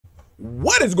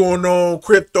What is going on,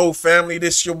 crypto family?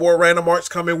 This is your boy Random Arts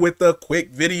coming with a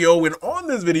quick video. And on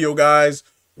this video, guys,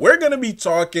 we're going to be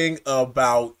talking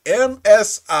about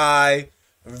MSI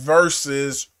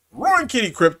versus Roaring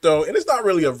Kitty Crypto. And it's not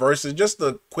really a versus, just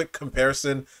a quick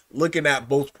comparison looking at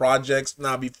both projects.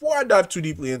 Now, before I dive too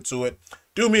deeply into it,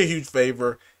 do me a huge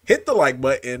favor, hit the like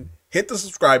button, hit the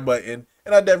subscribe button,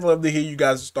 and I definitely love to hear you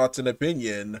guys' thoughts and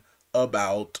opinion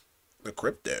about the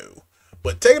crypto.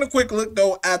 But taking a quick look,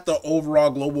 though, at the overall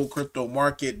global crypto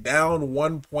market, down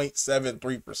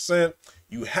 1.73%.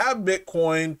 You have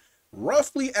Bitcoin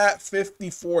roughly at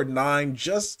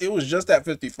 54.9. It was just at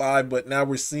 55, but now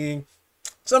we're seeing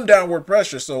some downward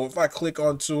pressure. So if I click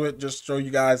onto it, just show you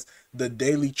guys the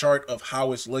daily chart of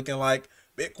how it's looking like.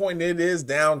 Bitcoin, it is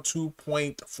down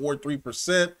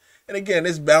 2.43%. And again,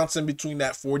 it's bouncing between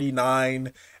that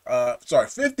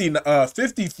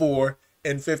 54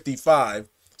 and 55.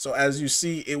 So as you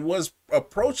see, it was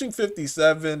approaching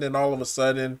 57, and all of a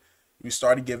sudden we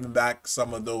started giving back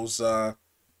some of those some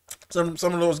of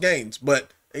those gains.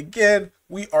 But again,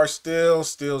 we are still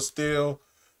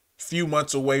few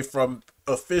months away from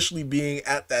officially being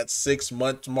at that 6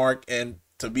 month mark. And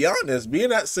to be honest,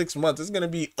 being at 6 months, it's going to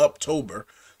be October.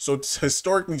 So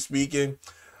historically speaking,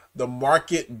 the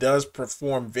market does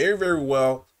perform very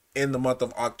well in the month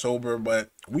of October, but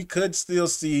we could still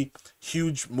see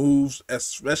huge moves,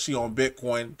 especially on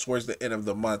Bitcoin towards the end of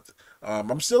the month.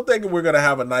 I'm still thinking we're going to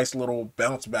have a nice little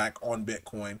bounce back on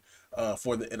Bitcoin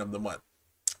for the end of the month.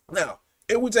 Now,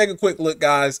 if we take a quick look,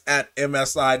 guys, at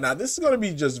MSI, now this is going to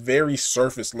be just very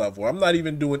surface level. I'm not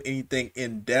even doing anything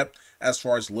in depth as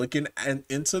far as looking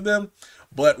into them.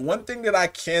 But one thing that I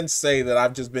can say that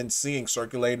I've just been seeing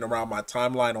circulating around my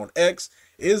timeline on X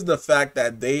is the fact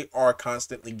that they are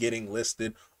constantly getting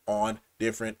listed on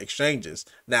different exchanges.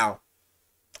 Now,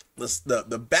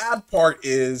 the bad part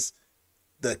is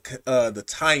the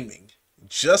timing.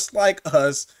 Just like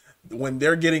us, when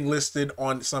they're getting listed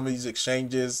on some of these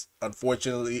exchanges,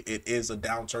 unfortunately, it is a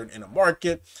downturn in the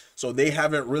market. So they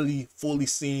haven't really fully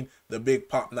seen the big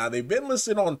pop. Now, they've been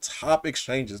listed on top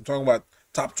exchanges. I'm talking about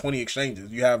top 20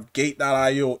 exchanges. You have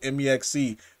Gate.io,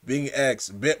 MEXC,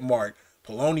 BingX, Bitmark,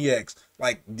 Poloniex.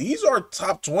 Like, these are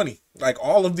top 20. Like,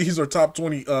 all of these are top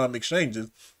 20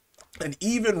 exchanges. And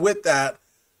even with that,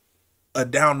 a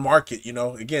down market, you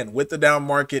know, again, with the down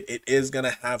market, it is going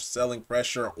to have selling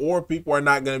pressure, or people are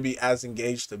not going to be as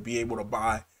engaged to be able to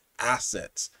buy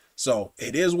assets. So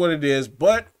it is what it is.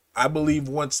 But I believe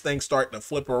once things start to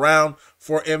flip around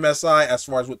for MSI, as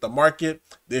far as with the market,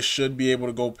 this should be able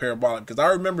to go parabolic. Because I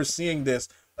remember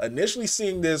initially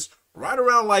seeing this right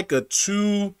around like a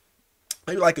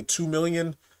maybe like a $2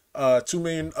 million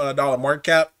market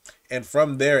cap. And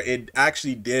from there, it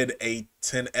actually did a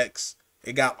 10x.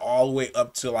 It got all the way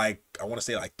up to, like, I want to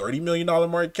say like $30 million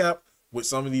market cap with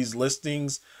some of these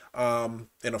listings. And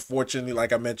unfortunately,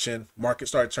 like I mentioned, market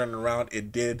started turning around.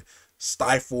 It did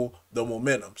stifle the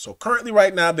momentum. So currently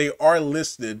right now, they are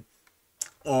listed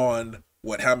on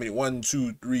how many? 1,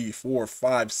 2, 3, 4,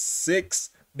 5, 6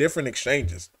 different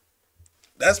exchanges.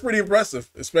 That's pretty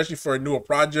impressive, especially for a newer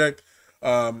project.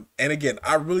 And again,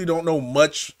 I really don't know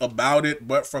much about it,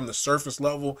 but from the surface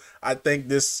level, I think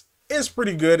this is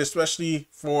pretty good, especially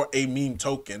for a meme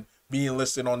token being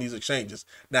listed on these exchanges.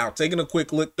 Now, taking a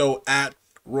quick look though at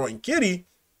Roaring Kitty,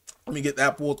 let me get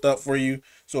that pulled up for you.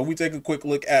 So if we take a quick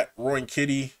look at Roaring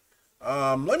Kitty,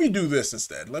 let me do this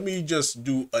instead. Let me just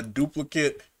do a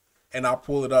duplicate and I'll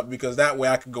pull it up, because that way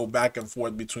I can go back and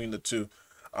forth between the two.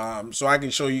 So I can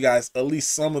show you guys at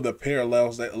least some of the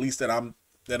parallels that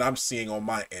I'm seeing on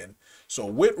my end. So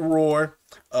with Roar,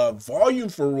 volume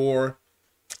for Roar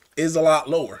is a lot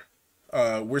lower.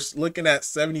 We're looking at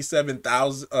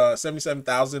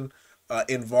 77,000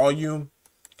 in volume,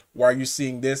 while you're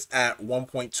seeing this at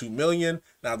 1.2 million.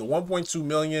 Now the 1.2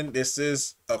 million, this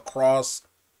is across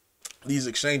these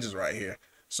exchanges right here.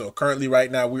 So currently right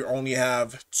now, we only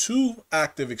have 2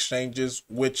 active exchanges,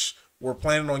 which we're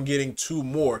planning on getting 2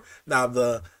 more. Now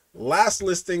the last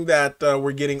listing that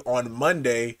we're getting on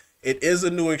Monday, it is a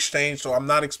new exchange, so I'm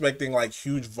not expecting like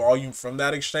huge volume from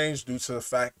that exchange, due to the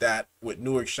fact that with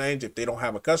new exchange, if they don't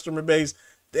have a customer base,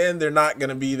 then they're not going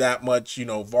to be that much, you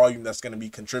know, volume that's going to be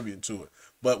contributing to it.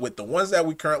 But with the ones that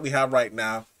we currently have right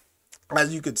now,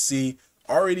 as you could see,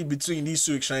 already between these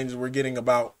 2 exchanges, we're getting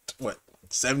about, what,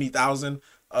 70,000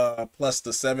 plus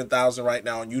the 7,000 right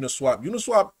now on Uniswap.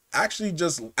 Uniswap actually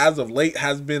just as of late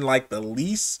has been like the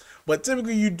least, but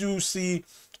typically you do see,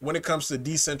 when it comes to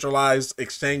decentralized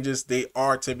exchanges, they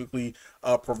are typically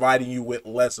providing you with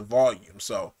less volume.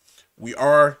 So we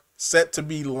are set to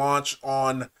be launched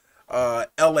on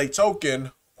LA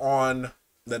Token on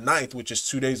the 9th, which is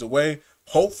 2 days away.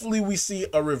 Hopefully we see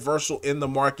a reversal in the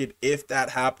market. If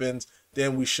that happens,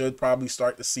 then we should probably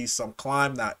start to see some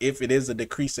climb. Now, if it is a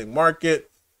decreasing market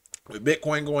with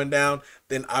Bitcoin going down,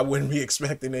 then I wouldn't be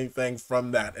expecting anything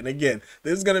from that. And again,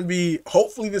 this is going to be,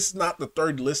 hopefully this is not the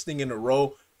third listing in a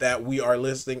row that we are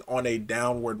listing on a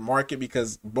downward market,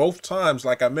 because both times,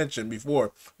 like I mentioned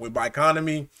before, with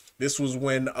Biconomy, this was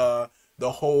when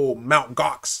the whole Mount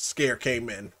Gox scare came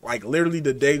in. Like literally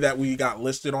the day that we got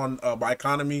listed on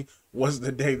Biconomy was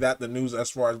the day that the news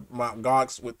as far as Mount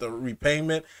Gox with the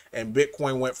repayment, and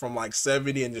Bitcoin went from like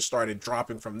 70 and just started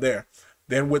dropping from there.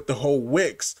 Then with the whole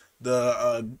Wix,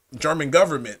 the German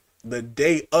government, the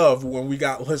day of when we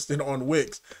got listed on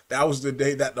Wix, that was the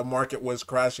day that the market was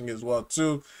crashing as well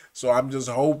too. So I'm just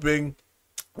hoping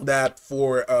that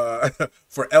for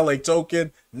for LA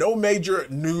token, no major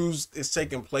news is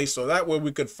taking place, so that way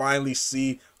we could finally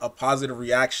see a positive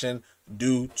reaction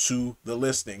due to the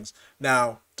listings.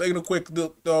 Now, taking a quick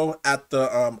look though at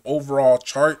the overall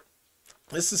chart,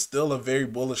 this is still a very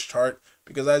bullish chart,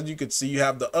 because as you can see, you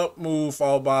have the up move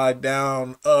followed by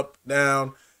down, up,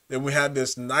 down. Then we had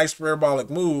this nice parabolic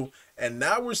move, and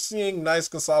now we're seeing nice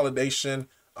consolidation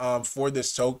for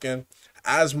this token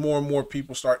as more and more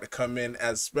people start to come in,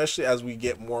 especially as we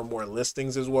get more and more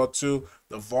listings as well too.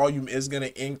 The volume is going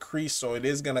to increase, so it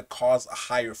is going to cause a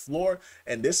higher floor.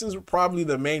 And this is probably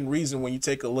the main reason when you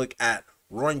take a look at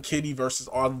Roaring Kitty versus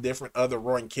all the different other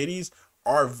Roaring Kitties,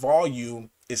 our volume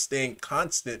is staying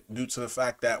constant due to the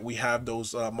fact that we have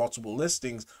those multiple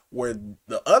listings, where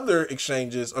the other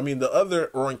exchanges, I mean the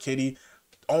other Roaring Kitty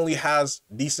only has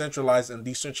decentralized, and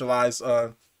decentralized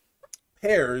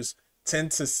pairs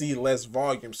tend to see less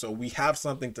volume. So we have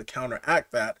something to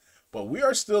counteract that, but we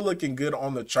are still looking good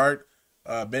on the chart.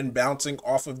 Been bouncing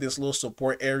off of this little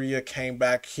support area, came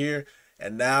back here,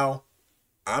 and now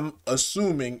I'm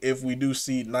assuming if we do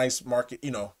see nice market,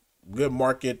 you know, good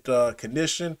market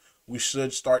condition, we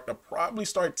should start to probably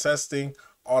start testing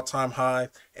all-time high.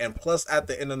 And plus at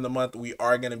the end of the month, we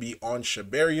are going to be on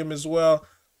Shibarium as well,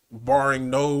 barring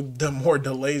no more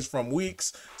delays from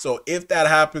weeks. So if that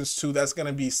happens too, that's going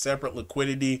to be separate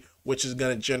liquidity, which is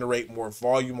going to generate more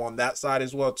volume on that side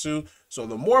as well too. So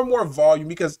the more and more volume,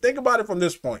 because think about it from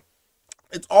this point,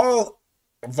 it's all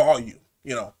volume.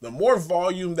 You know, the more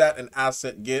volume that an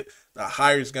asset get, the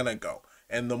higher it's going to go.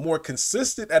 And the more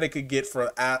consistent that it could get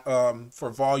for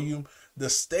volume, the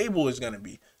stable is going to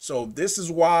be. So this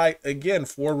is why, again,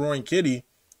 for Roaring Kitty,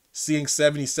 seeing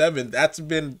 77, that's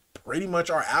been pretty much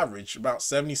our average, about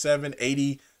 77,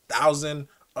 80,000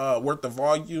 worth of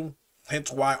volume.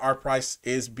 Hence why our price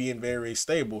is being very, very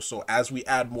stable. So as we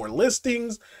add more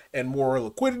listings and more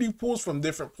liquidity pools from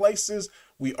different places,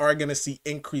 we are going to see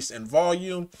increase in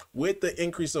volume. With the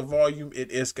increase of volume,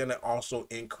 it is going to also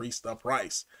increase the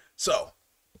price. So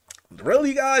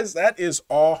really, guys, that is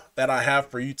all that I have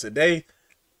for you today.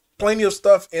 Plenty of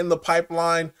stuff in the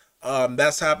pipeline.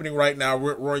 That's happening right now.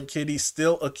 Roaring Kitty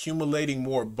still accumulating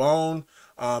more bone.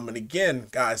 And again,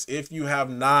 guys, if you have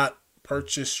not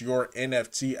purchased your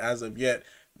NFT as of yet,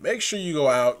 make sure you go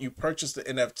out, you purchase the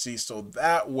NFT, so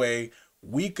that way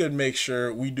we could make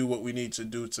sure we do what we need to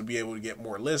do to be able to get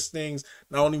more listings.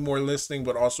 Not only more listing,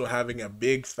 but also having a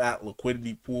big fat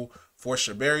liquidity pool for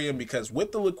Shibarium. Because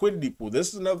with the liquidity pool, this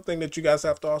is another thing that you guys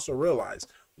have to also realize.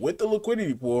 With the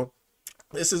liquidity pool,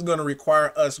 this is going to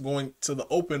require us going to the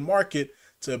open market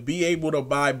to be able to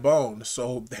buy bone.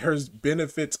 So there's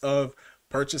benefits of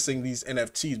purchasing these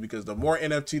NFTs, because the more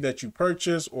NFT that you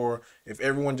purchase, or if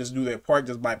everyone just do their part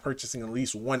just by purchasing at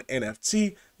least one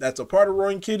NFT that's a part of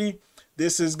Roaring Kitty,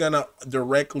 this is going to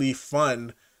directly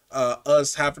fund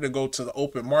us having to go to the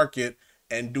open market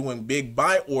and doing big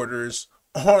buy orders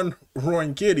on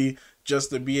Roaring Kitty just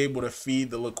to be able to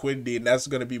feed the liquidity. And that's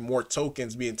going to be more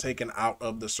tokens being taken out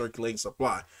of the circulating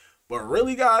supply. But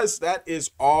really, guys, that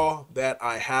is all that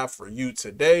I have for you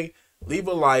today. Leave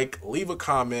a like, leave a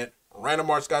comment.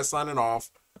 Random Arts Guy signing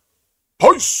off.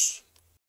 Peace.